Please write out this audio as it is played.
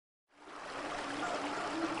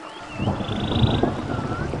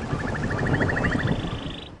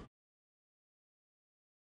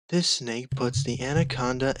This snake puts the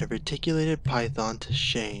anaconda and reticulated python to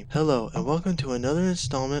shame. Hello and welcome to another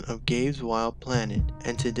installment of Gabe's Wild Planet,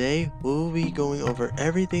 and today we will be going over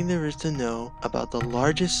everything there is to know about the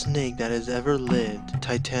largest snake that has ever lived,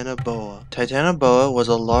 Titanoboa. Titanoboa was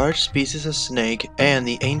a large species of snake and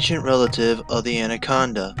the ancient relative of the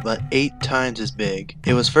anaconda, but 8 times as big.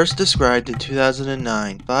 It was first described in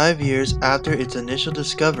 2009, 5 years after its initial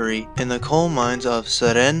discovery in the coal mines of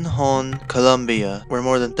Serpent, Colombia, where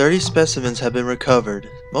more than 30 specimens have been recovered.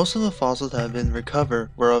 Most of the fossils that have been recovered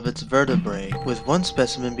were of its vertebrae, with one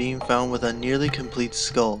specimen being found with a nearly complete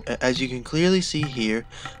skull. As you can clearly see here,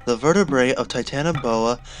 the vertebrae of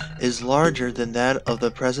Titanoboa is larger than that of the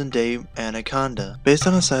present-day anaconda. Based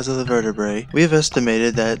on the size of the vertebrae, we have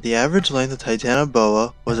estimated that the average length of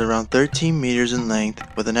Titanoboa was around 13 meters in length,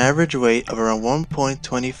 with an average weight of around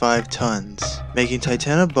 1.25 tons, making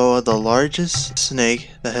Titanoboa the largest snake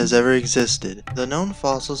that has ever existed. The known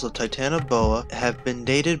fossils of Titanoboa have been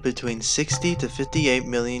dated between 60 to 58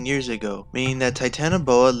 million years ago, meaning that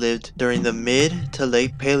Titanoboa lived during the mid to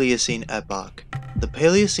late Paleocene epoch. The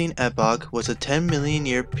Paleocene epoch was a 10 million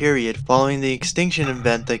year period following the extinction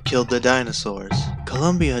event that killed the dinosaurs.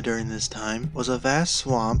 Colombia during this time was a vast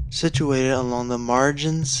swamp situated along the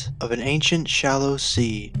margins of an ancient shallow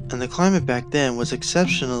sea, and the climate back then was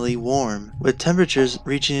exceptionally warm, with temperatures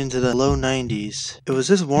reaching into the low 90s. It was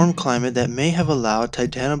this warm climate that may have allowed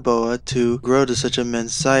Titanoboa to grow to such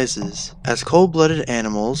immense sizes, as cold-blooded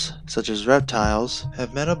animals, such as reptiles,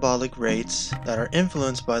 have metabolic rates that are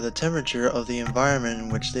influenced by the temperature of the environment in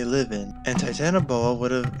which they live in, and Titanoboa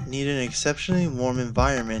would have needed an exceptionally warm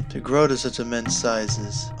environment to grow to such immense sizes.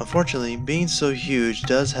 Unfortunately, being so huge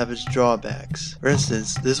does have its drawbacks. For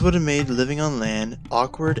instance, this would have made living on land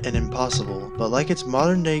awkward and impossible, but like its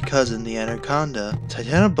modern-day cousin, the anaconda,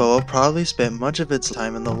 Titanoboa probably spent much of its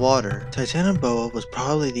time in the water. Titanoboa was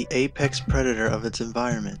probably the apex predator of its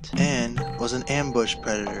environment, and was an ambush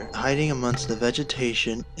predator, hiding amongst the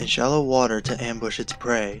vegetation in shallow water to ambush its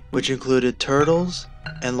prey, which included turtles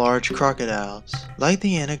and large crocodiles. Like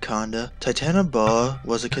the anaconda, Titanoboa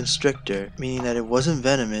was a constrictor, meaning that it wasn't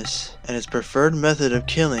venomous, and its preferred method of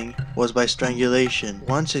killing was by strangulation.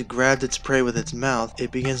 Once it grabbed its prey with its mouth,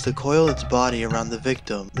 it begins to coil its body around the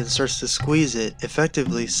victim, then starts to squeeze it,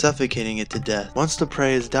 effectively suffocating it to death. Once the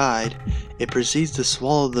prey has died, it proceeds to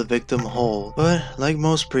swallow the victim whole. But like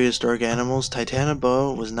most prehistoric animals,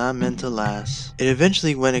 Titanoboa was not meant to last. It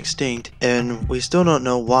eventually went extinct, and we still don't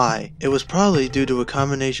know why. It was probably due to a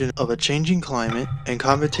combination of a changing climate and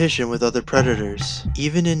competition with other predators.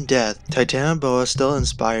 Even in death, Titanoboa still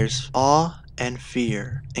inspires awe and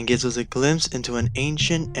fear, and gives us a glimpse into an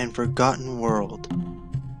ancient and forgotten world.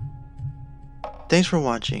 Thanks for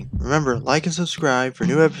watching. Remember, like and subscribe for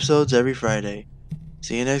new episodes every Friday.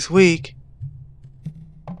 See you next week!